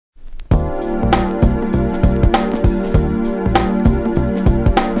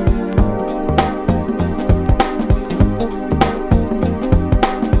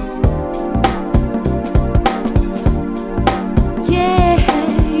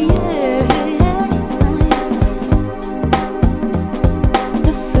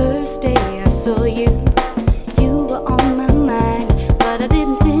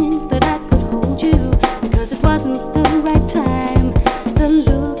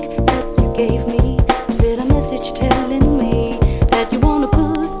gave me. You said a message telling me that you wanna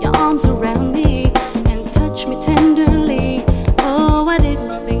put your arms around me and touch me tenderly. Oh, I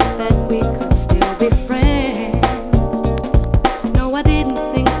didn't think that we could still be friends. No, I didn't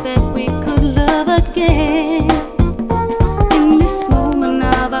think that we could love again. In this moment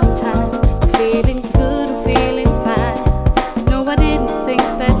of our time, I'm feeling good, I'm feeling fine. No, I didn't think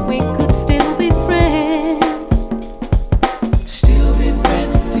that we could still be friends. Still be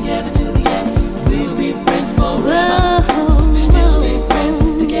friends together to the end. We'll be friends forever. Still be friends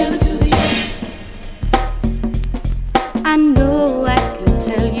together to the end. I know I can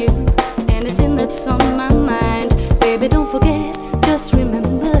tell you anything that's on my mind. Baby, don't forget, just remember